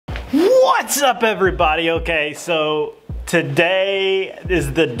What's up, everybody? Okay, so today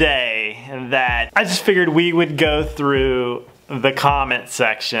is the day that I just figured we would go through the comment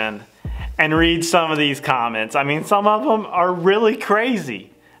section and read some of these comments. I mean, some of them are really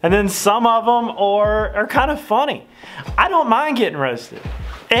crazy, and then some of them are kind of funny. I don't mind getting roasted.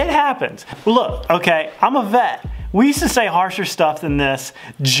 It happens. Look, okay, I'm a vet. We used to say harsher stuff than this,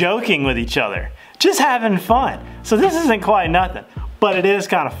 joking with each other, just having fun. So this isn't quite nothing, but it is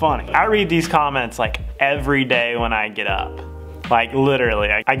kind of funny. I read these comments like every day when I get up. Like literally,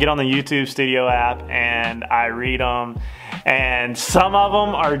 I get on the YouTube Studio app and I read them, and some of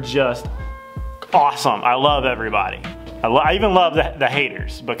them are just awesome. I love everybody. I even love the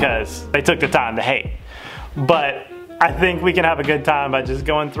haters because they took the time to hate. But I think we can have a good time by just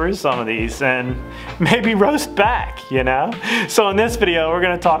going through some of these and maybe roast back, you know? So in this video, we're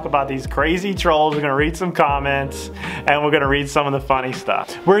gonna talk about these crazy trolls, we're gonna read some comments, and we're gonna read some of the funny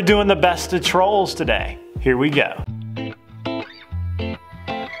stuff. We're doing the best of trolls today. Here we go.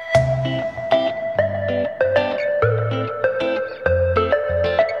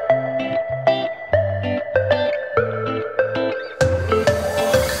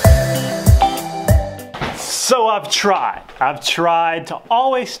 So I've tried to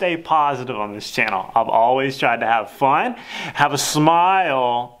always stay positive on this channel. I've always tried to have fun, have a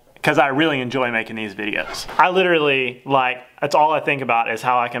smile, because I really enjoy making these videos. I literally, that's all I think about is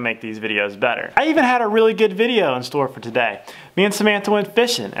how I can make these videos better. I even had a really good video in store for today. Me and Samantha went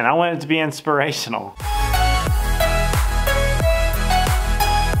fishing, and I wanted it to be inspirational.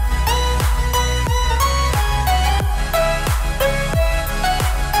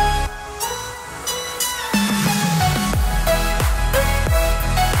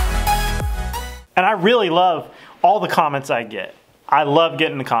 And I really love all the comments I get. I love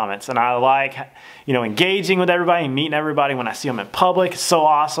getting the comments, and I like, you know, engaging with everybody, meeting everybody when I see them in public. It's so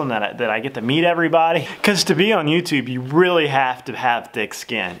awesome that I get to meet everybody. Because to be on YouTube, you really have to have thick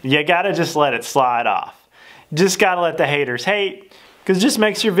skin. You gotta just let it slide off. Just gotta let the haters hate, because it just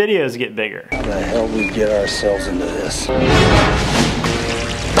makes your videos get bigger. How the hell did we get ourselves into this?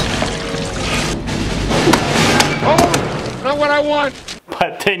 Oh, not what I want.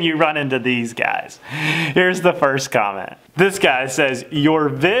 But then you run into these guys. Here's the first comment. This guy says,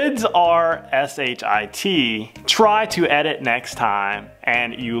 your vids are S-H-I-T. Try to edit next time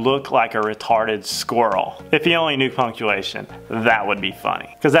and you look like a retarded squirrel. If he only knew punctuation, that would be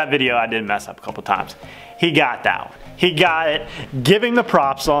funny. Because that video I did mess up a couple times. He got that one. He got it. Give him the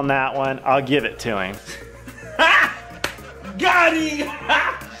props on that one. I'll give it to him. Got him!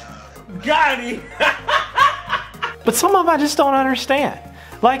 Got him! But some of them I just don't understand.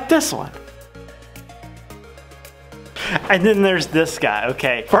 Like this one. And then there's this guy,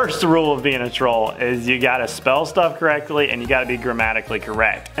 okay. First rule of being a troll is you gotta spell stuff correctly and you gotta be grammatically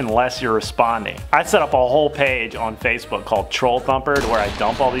correct unless you're responding. I set up a whole page on Facebook called Troll Thumper where I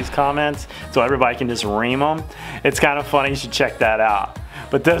dump all these comments so everybody can just ream them. It's kind of funny, you should check that out.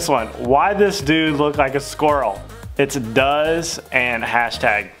 But this one, why this dude look like a squirrel? It's does and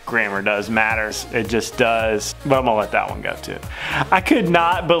hashtag grammar does matters. It just does, but I'm gonna let that one go too. I could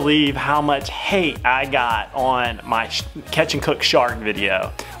not believe how much hate I got on my catch and cook shark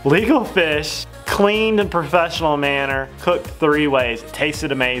video. Legal fish, cleaned in professional manner, cooked 3 ways, it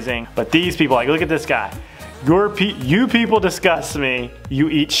tasted amazing. But these people, like, look at this guy. You people disgust me, you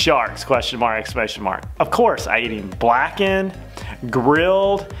eat sharks, question mark, exclamation mark. Of course, I eat him blackened,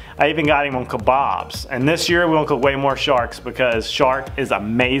 grilled, I even got him on kebabs. And this year we're gonna cook way more sharks because shark is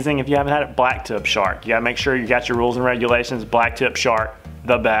amazing. If you haven't had it, blacktip shark. You gotta make sure you got your rules and regulations. Blacktip shark,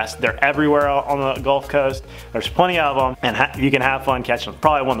 the best. They're everywhere on the Gulf Coast. There's plenty of them, and you can have fun catching them.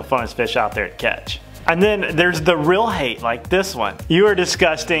 Probably one of the funnest fish out there to catch. And then there's the real hate, like this one. You are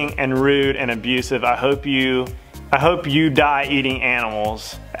disgusting and rude and abusive. I hope you die eating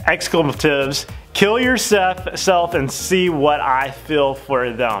animals. Exclamatives. Kill yourself and see what I feel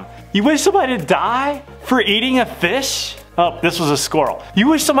for them. You wish somebody to die for eating a fish? Oh, this was a squirrel. You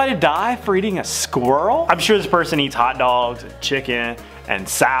wish somebody to die for eating a squirrel? I'm sure this person eats hot dogs and chicken and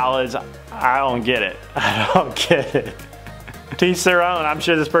salads. I don't get it. I don't get it. To each their own. I'm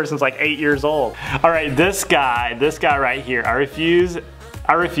sure this person's like 8 years old. All right, this guy right here. I refuse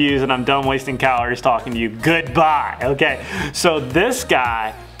and I'm done wasting calories talking to you. Goodbye, okay? So this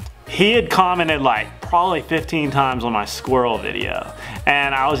guy, he had commented like probably 15 times on my squirrel video.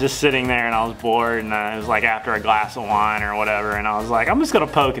 And I was just sitting there and I was bored, and it was like after a glass of wine or whatever, and I was like, I'm just gonna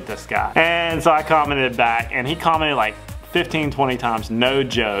poke at this guy. And so I commented back, and he commented like 15, 20 times, no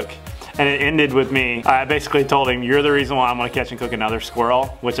joke. And it ended with me, I basically told him, you're the reason why I'm gonna catch and cook another squirrel,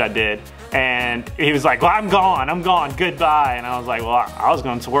 which I did. And he was like, well, I'm gone, goodbye. And I was like, well, I was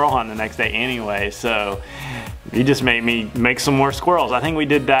going squirrel hunting the next day anyway, so he just made me make some more squirrels. I think we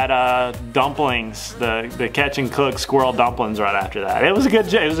did that dumplings, the catch and cook squirrel dumplings right after that. It was a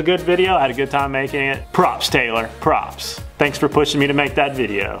good video. I had a good time making it. Props, Taylor, props. Thanks for pushing me to make that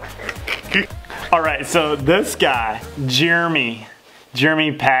video. All right, so this guy, Jeremy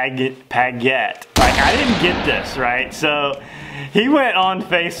Paget. Like, I didn't get this, right? So he went on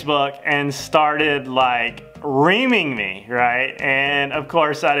Facebook and started like reaming me, right? And of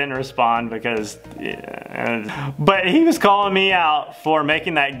course I didn't respond because, yeah. But he was calling me out for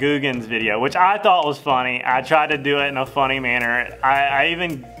making that Googans video, which I thought was funny. I tried to do it in a funny manner. I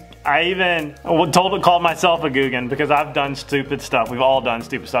even called myself a Googan because I've done stupid stuff. We've all done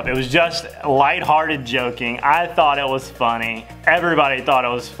stupid stuff. It was just lighthearted joking. I thought it was funny. Everybody thought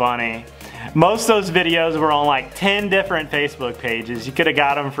it was funny. Most of those videos were on like 10 different Facebook pages. You could have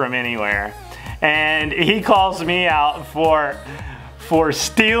got them from anywhere. And he calls me out for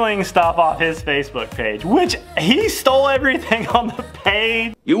stealing stuff off his Facebook page, which he stole everything on the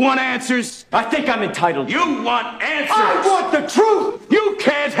page. You want answers? I think I'm entitled. You want answers? I want the truth! You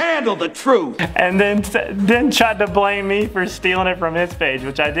can't handle the truth! And then tried to blame me for stealing it from his page,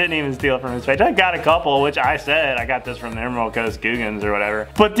 which I didn't even steal from his page. I got a couple, which I said I got this from the Emerald Coast Googans or whatever.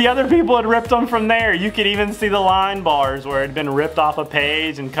 But the other people had ripped them from there. You could even see the line bars where it had been ripped off a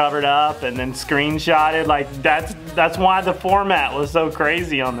page and covered up and then screenshotted. Like, that's why the format was so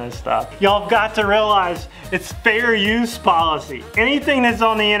crazy on this stuff. Y'all have got to realize it's fair use policy. Anything that's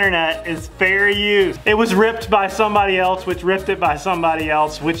on the internet is fair use. It was ripped by somebody else, which ripped it by somebody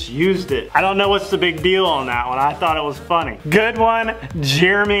else, which used it. I don't know what's the big deal on that one. I thought it was funny. Good one,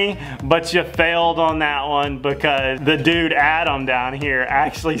 Jeremy, but you failed on that one because the dude Adam down here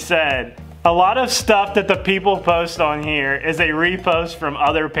actually said, a lot of stuff that the people post on here is a repost from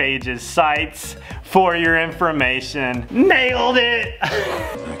other pages, sites, for your information. Nailed it!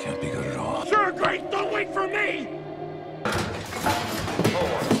 That can't be good at all. Sure, great, don't wait for me! 4,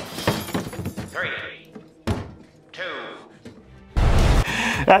 3, 2.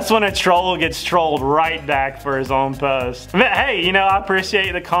 That's when a troll gets trolled right back for his own post. But hey, you know, I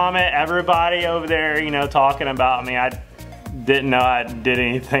appreciate the comment. Everybody over there, you know, talking about me. I didn't know I did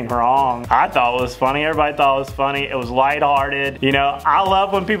anything wrong. I thought it was funny. Everybody thought it was funny. It was lighthearted. You know, I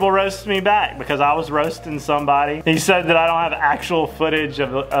love when people roast me back because I was roasting somebody. He said that I don't have actual footage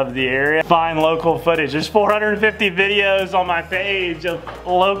of the area. Find local footage. There's 450 videos on my page of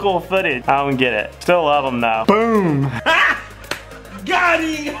local footage. I don't get it. Still love them though. Boom. Got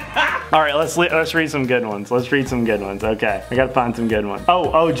him! All right, let's read some good ones. Let's read some good ones. Okay, I gotta find some good ones.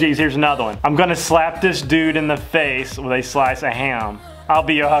 Oh geez, here's another one. I'm gonna slap this dude in the face with a slice of ham. I'll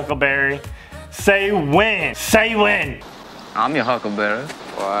be your Huckleberry. Say when. Say when. I'm your Huckleberry.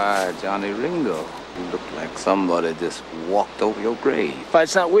 Why, Johnny Ringo, you look like somebody just walked over your grave.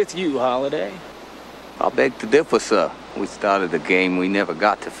 Fight's not with you, Holiday. I beg to differ, sir. We started a game we never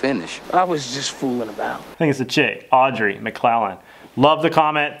got to finish. I was just fooling about. I think it's a chick, Audrey McClellan. Love the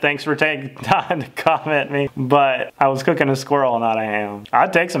comment. Thanks for taking time to comment me. But I was cooking a squirrel, not a ham.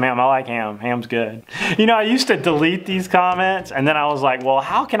 I'd take some ham. I like ham. Ham's good. You know, I used to delete these comments, and then I was like, well,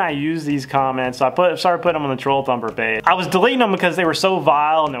 how can I use these comments? So I started putting them on the Troll Thumper page. I was deleting them because they were so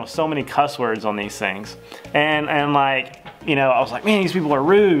vile, and there was so many cuss words on these things. And like, you know, I was like, man, these people are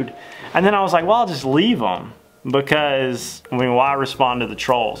rude. And then I was like, well, I'll just leave them. Because, I mean, why respond to the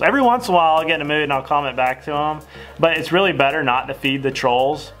trolls? Every once in a while I'll get in a mood and I'll comment back to them, but it's really better not to feed the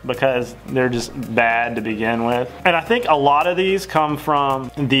trolls because they're just bad to begin with. And I think a lot of these come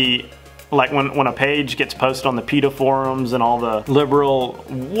from the, like when a page gets posted on the PETA forums and all the liberal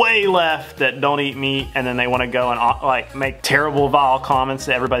way left that don't eat meat, and then they want to go and like make terrible vile comments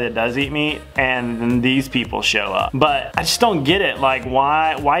to everybody that does eat meat, and then these people show up. But I just don't get it. Like,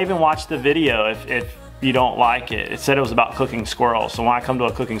 why even watch the video if you don't like it? It said it was about cooking squirrels, so when I come to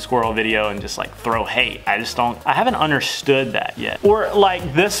a cooking squirrel video and just like throw hate, I haven't understood that yet. Or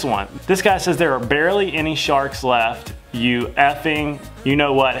like this one, this guy says there are barely any sharks left, you effing you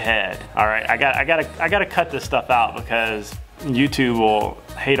know what head. All right, I gotta cut this stuff out because YouTube will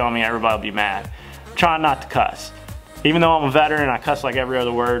hate on me, everybody will be mad. I'm trying not to cuss. Even though I'm a veteran, I cuss like every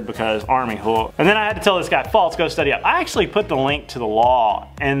other word because Army hook. And then I had to tell this guy, false, go study up. I actually put the link to the law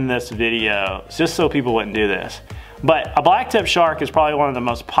in this video just so people wouldn't do this. But a blacktip shark is probably one of the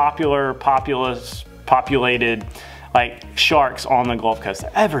most populated like sharks on the Gulf Coast.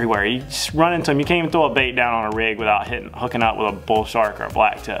 They're everywhere. You just run into them. You can't even throw a bait down on a rig without hooking up with a bull shark or a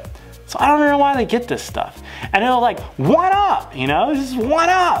blacktip. So I don't know why they get this stuff. And it'll like, one up, you know, this is one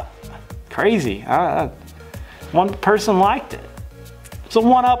up. Crazy. One person liked it. It's a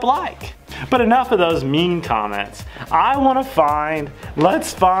one-up like. But enough of those mean comments. I want to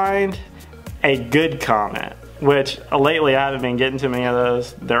let's find a good comment, which lately I haven't been getting too many of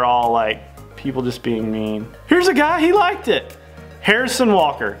those. They're all like people just being mean. Here's a guy, he liked it. Harrison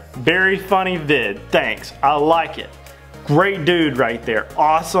Walker, very funny vid, thanks, I like it. Great dude right there,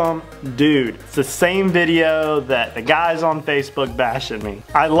 awesome dude. It's the same video that the guys on Facebook bashing me.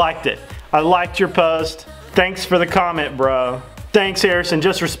 I liked it. I liked your post. Thanks for the comment, bro. Thanks, Harrison,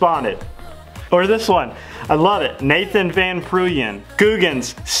 just responded. Or this one, I love it. Nathan Van Pruyen.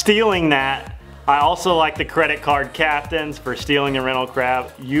 Googans, stealing that. I also like the credit card captains for stealing the rental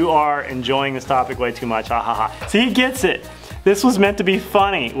crab. You are enjoying this topic way too much, ha ha ha. See, he gets it. This was meant to be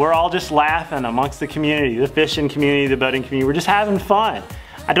funny. We're all just laughing amongst the community, the fishing community, the boating community. We're just having fun.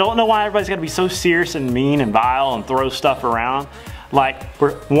 I don't know why everybody's gotta be so serious and mean and vile and throw stuff around. Like,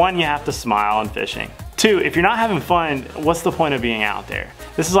 one, you have to smile in fishing. Two, if you're not having fun, what's the point of being out there?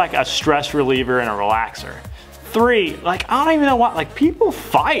 This is like a stress reliever and a relaxer. Three, like, I don't even know what, like, people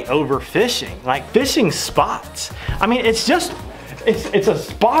fight over fishing, like fishing spots. I mean, it's just, it's a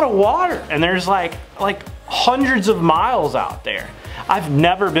spot of water and there's like hundreds of miles out there. I've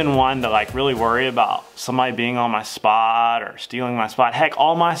never been one to like really worry about somebody being on my spot or stealing my spot. Heck,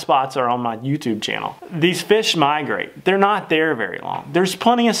 all my spots are on my YouTube channel. These fish migrate. They're not there very long. There's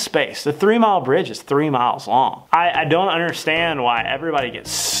plenty of space. The 3 Mile Bridge is 3 miles long. I don't understand why everybody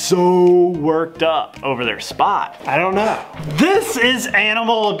gets so worked up over their spot. I don't know. This is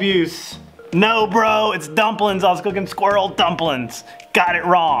animal abuse. No, bro, it's dumplings. I was cooking squirrel dumplings. Got it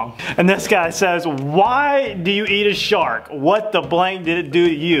wrong. And this guy says, why do you eat a shark? What the blank did it do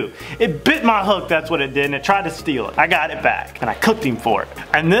to you? It bit my hook, that's what it did, and it tried to steal it. I got it back, and I cooked him for it.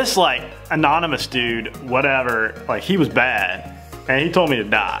 And this, like, anonymous dude, whatever, like, he was bad. And he told me to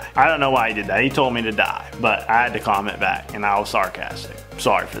die. I don't know why he did that. He told me to die, but I had to comment back, and I was sarcastic.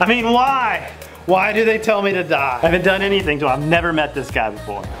 Sorry for that. I mean, why? Why do they tell me to die? I haven't done anything to him. I've never met this guy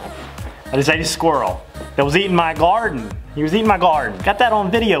before. I just ate a squirrel that was eating my garden. He was eating my garden. Got that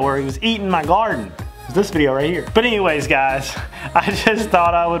on video where he was eating my garden. It's this video right here. But anyways, guys, I just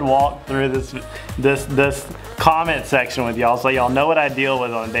thought I would walk through this comment section with y'all so y'all know what I deal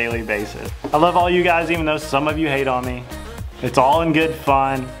with on a daily basis. I love all you guys, even though some of you hate on me. It's all in good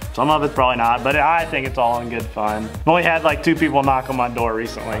fun. Some of it's probably not, but I think it's all in good fun. I've only had like 2 people knock on my door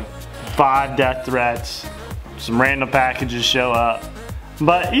recently. 5 death threats. Some random packages show up.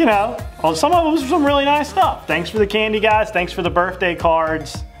 But, you know, well, some of them was some really nice stuff. Thanks for the candy, guys. Thanks for the birthday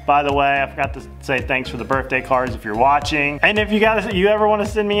cards. By the way, I forgot to say thanks for the birthday cards if you're watching. And if you ever want to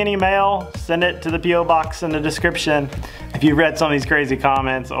send me any mail, send it to the P.O. box in the description. If you've read some of these crazy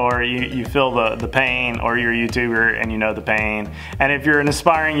comments or you feel the pain, or you're a YouTuber and you know the pain. And if you're an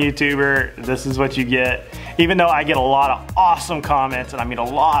aspiring YouTuber, this is what you get. Even though I get a lot of awesome comments and I meet a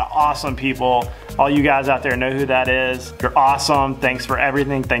lot of awesome people, all you guys out there know who that is. You're awesome. Thanks for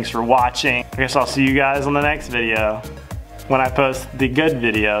everything. Thanks for watching. I guess I'll see you guys on the next video when I post the good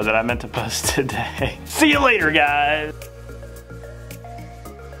video that I meant to post today. See you later, guys.